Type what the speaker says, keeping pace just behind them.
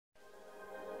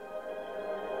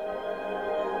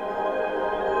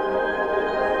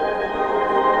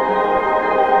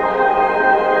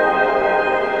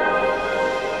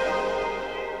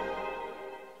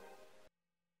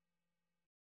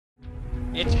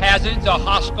hazards are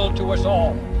hostile to us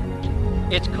all.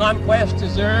 Its conquest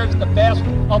deserves the best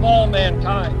of all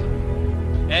mankind,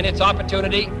 and its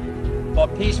opportunity for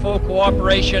peaceful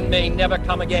cooperation may never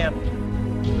come again.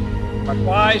 But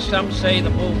why, some say, the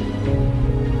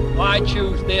moon? Why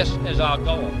choose this as our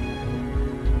goal?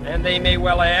 And they may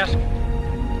well ask,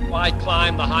 why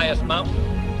climb the highest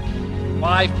mountain?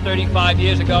 Why, 35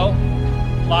 years ago,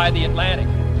 fly the Atlantic?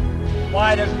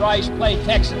 Why does Rice play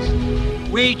Texas?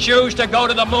 We choose to go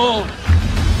to the moon.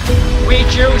 We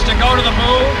choose to go to the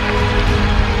moon.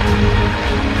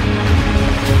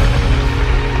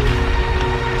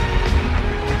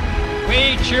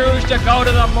 We choose to go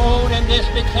to the moon in this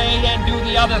decade and do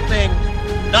the other things,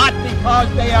 not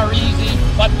because they are easy,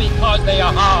 but because they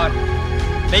are hard.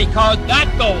 Because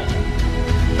that goal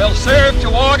will serve to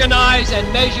organize and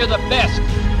measure the best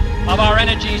of our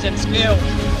energies and skills.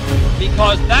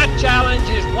 Because that challenge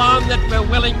is one that we're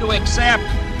willing to accept,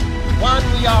 one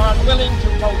we are unwilling to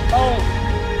postpone,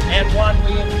 and one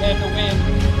we intend to win,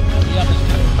 and the others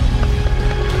do.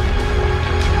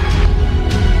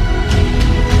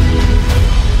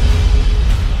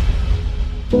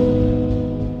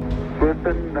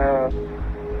 Houston,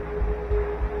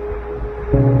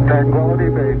 Tranquility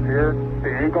Base here.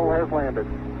 The Eagle has landed.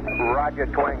 Roger,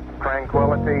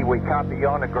 Tranquility. We copy you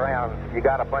on the ground. You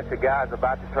got a bunch of guys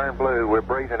about to turn blue. We're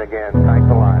breathing again. Thanks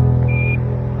a lot.